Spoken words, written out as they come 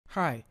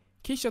Hi,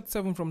 Keyshot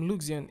 7 from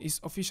Luxian is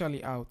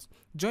officially out.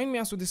 Join me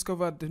as we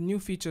discover the new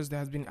features that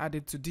has been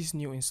added to this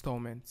new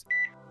installment.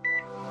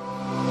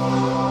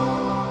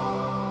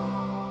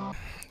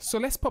 So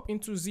let's pop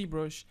into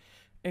Zbrush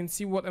and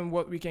see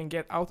what we can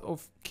get out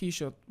of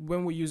Keyshot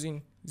when we're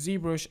using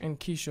Zbrush and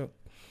Keyshot.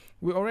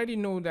 We already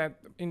know that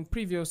in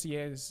previous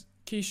years,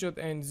 Keyshot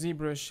and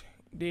Zbrush,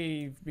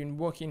 they've been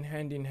working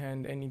hand in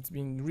hand and it's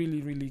been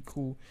really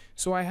cool.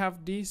 So I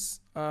have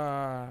this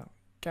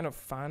kind of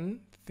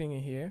fan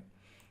thingy here,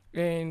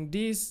 and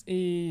this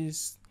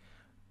is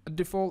a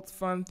default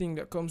fan thing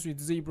that comes with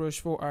Zbrush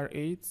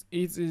 4R8.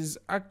 It is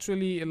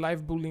actually a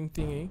live boolean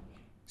thingy.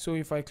 So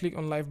if I click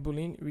on live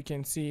boolean, we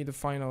can see the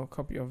final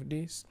copy of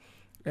this,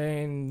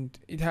 and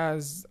it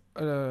has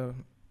a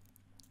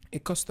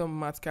custom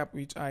matte cap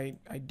which I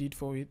did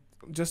for it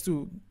just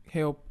to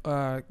help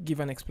give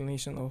an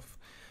explanation of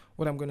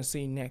what I'm going to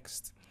say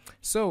next.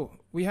 So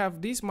we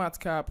have this matte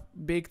cap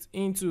baked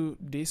into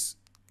this,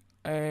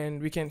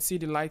 and we can see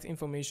the light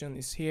information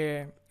is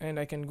here, and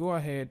I can go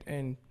ahead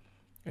and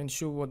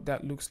show what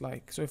that looks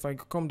like. So if I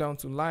come down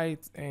to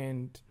light,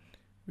 and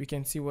we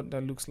can see what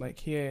that looks like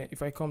here.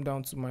 If I come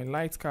down to my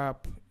light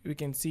cap, we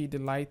can see the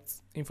light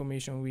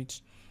information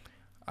which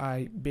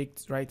I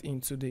baked right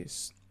into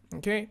this.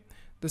 Okay,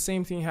 the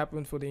same thing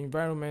happened for the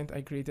environment.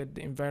 I created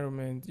the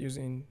environment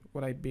using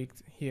what I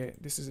baked here.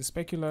 This is a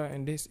specular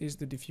and this is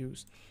the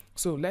diffuse.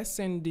 So let's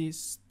send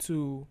this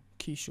to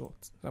Keyshot.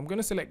 So I'm going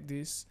to select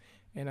this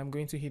and I'm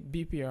going to hit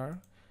BPR,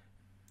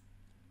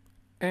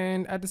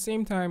 and at the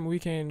same time we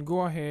can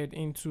go ahead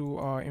into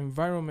our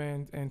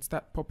environment and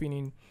start popping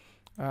in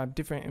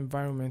different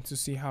environments to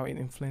see how it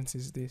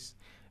influences this.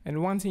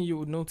 And one thing you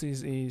would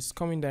notice is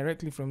coming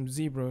directly from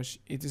Zbrush,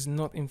 it is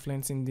not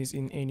influencing this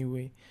in any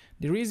way.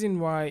 The reason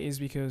why is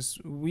because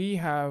we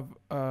have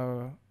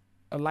a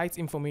light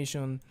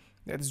information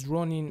that is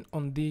running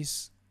on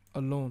this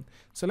alone.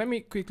 So let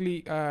me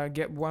quickly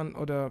get one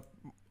other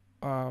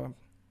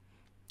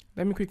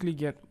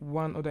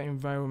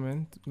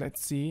environment.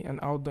 Let's see, an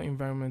outdoor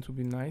environment would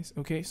be nice.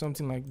 Okay,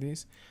 something like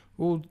this.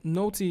 We'll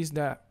notice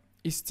that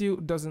it still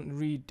doesn't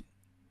read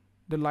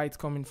the light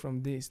coming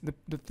from this.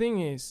 The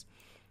thing is,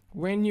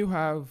 when you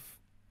have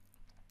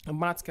a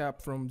matte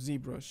cap from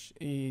Zbrush,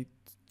 it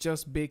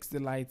just bakes the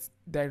light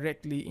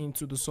directly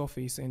into the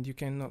surface and you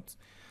cannot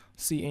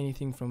see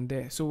anything from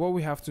there. So what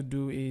we have to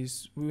do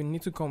is we will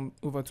need to come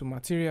over to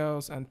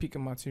materials and pick a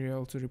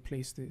material to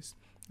replace this.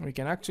 We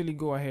can actually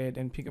go ahead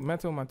and pick a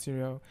metal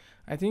material.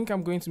 I think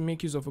I'm going to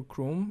make use of a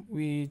chrome,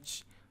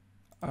 which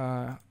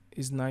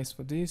is nice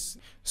for this.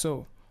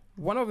 So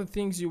one of the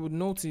things you would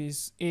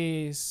notice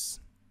is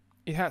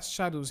it has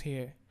shadows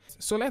here.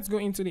 So let's go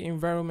into the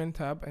environment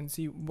tab and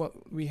see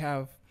what we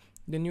have,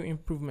 the new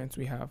improvements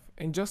we have.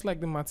 And just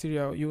like the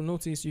material, you'll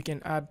notice you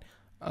can add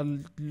a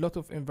lot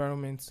of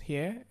environments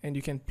here and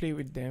you can play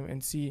with them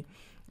and see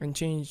and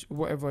change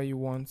whatever you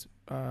want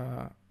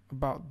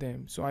about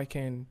them. So I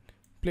can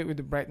play with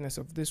the brightness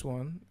of this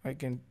one. I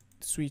can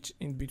switch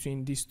in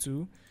between these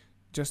two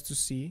just to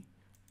see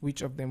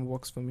which of them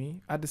works for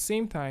me. At the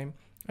same time,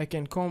 I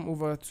can come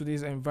over to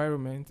this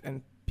environment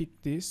and pick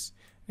this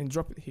and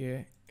drop it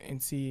here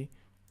and see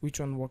which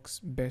one works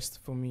best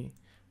for me.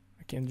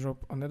 I can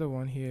drop another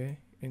one here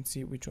and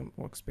see which one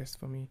works best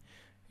for me.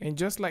 And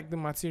just like the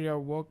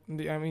material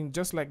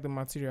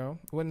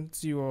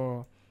once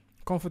you're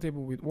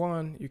comfortable with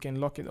one, you can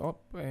lock it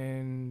up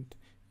and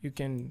you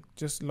can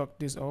just lock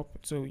this up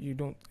so you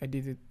don't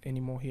edit it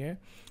anymore here.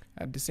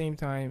 At the same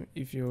time,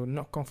 if you're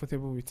not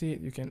comfortable with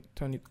it, you can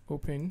turn it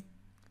open,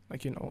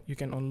 like you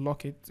can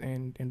unlock it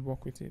and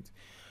work with it.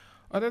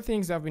 Other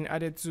things that have been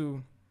added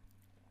to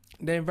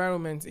the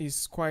environment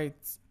is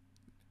quite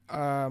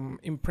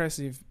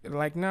impressive.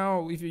 Like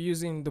now, if you're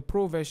using the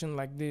pro version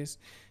like this,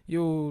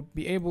 you'll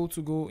be able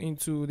to go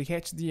into the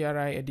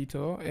HDRI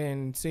editor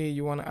and say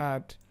you want to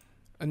add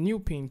a new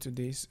pin to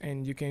this,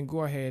 and you can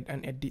go ahead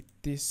and edit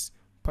this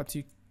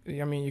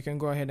you can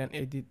go ahead and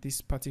edit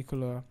this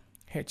particular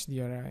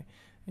HDRI.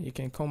 And you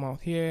can come out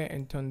here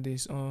and turn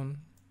this on.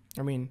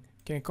 You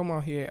can come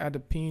out here, add a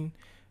pin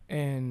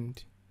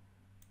and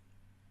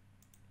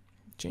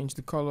change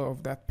the color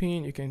of that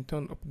pin. You can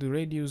turn up the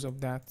radius of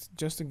that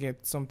just to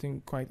get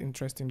something quite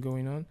interesting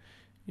going on.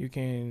 You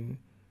can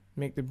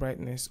make the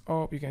brightness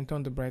up, you can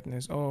turn the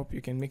brightness up,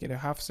 you can make it a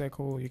half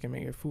circle, you can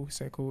make it a full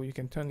circle, you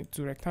can turn it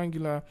to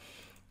rectangular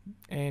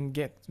and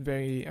get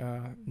very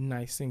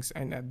nice things.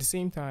 And at the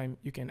same time,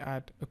 you can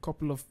add a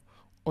couple of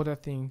other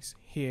things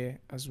here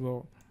as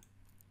well.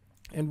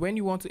 And when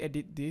you want to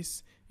edit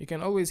this, you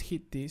can always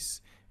hit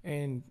this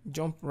and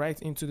jump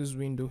right into this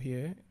window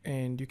here,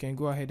 and you can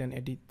go ahead and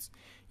edit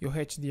your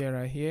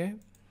HDRI here.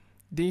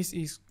 This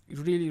is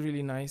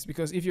really nice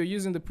because if you're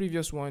using the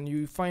previous one,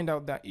 you find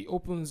out that it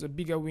opens a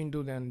bigger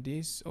window than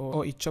this,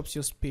 or it chops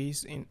your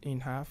space in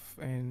half,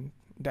 and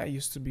that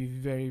used to be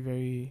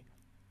very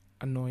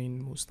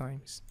annoying most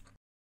times.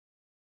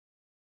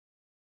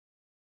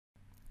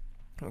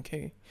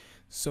 Okay,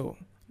 so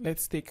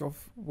let's take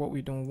off what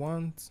we don't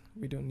want.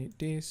 We don't need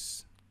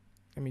this.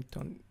 let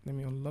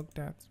me unlock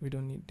that. We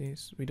don't need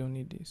this, we don't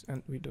need this,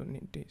 and we don't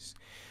need this.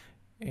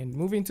 And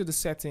moving to the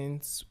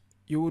settings,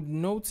 you would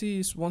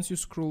notice once you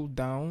scroll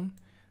down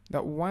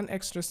that one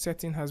extra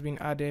setting has been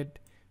added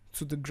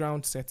to the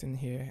ground setting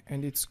here,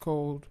 and it's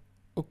called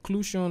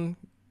Occlusion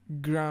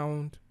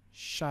Ground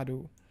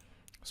Shadow.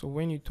 So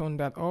when you turn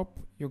that up,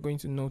 you're going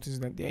to notice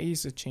that there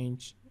is a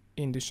change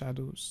in the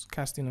shadows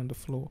casting on the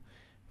floor.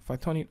 If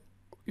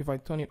I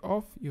turn it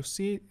off, you'll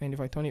see it, and if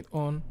I turn it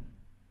on,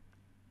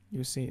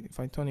 you see it. If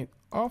I turn it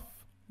off,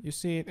 you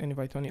see it, and if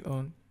I turn it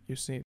on, you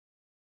see it.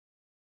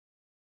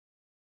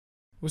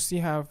 We'll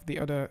still have the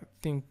other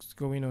things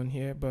going on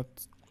here,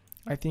 but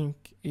I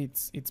think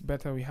it's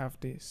better we have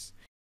this.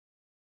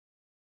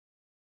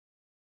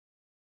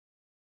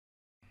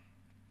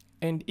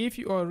 And if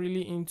you are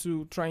really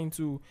into trying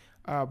to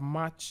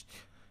match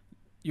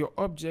your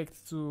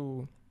object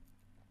to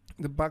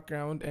the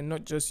background and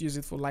not just use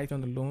it for light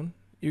on alone,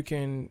 you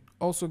can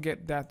also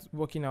get that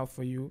working out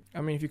for you.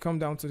 I mean, if you come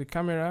down to the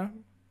camera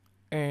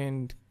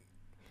and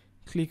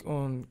click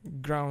on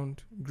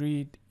ground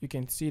grid, you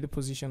can see the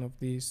position of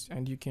this,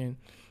 and you can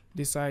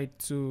decide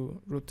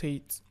to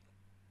rotate.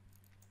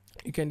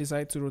 You can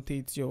decide to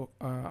rotate your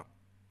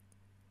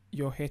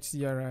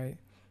HDRI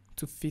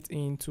to fit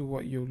into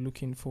what you're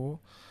looking for,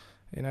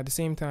 and at the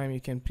same time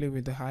you can play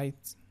with the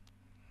height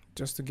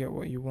just to get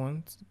what you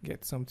want,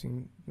 get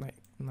something like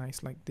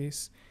nice like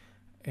this.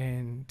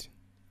 And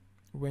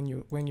when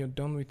you're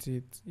done with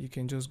it, you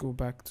can just go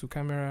back to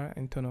camera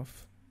and turn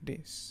off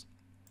this,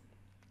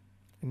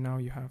 and now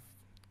you have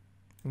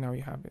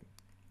it.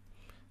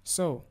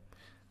 So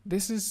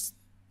this is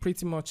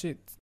pretty much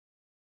it.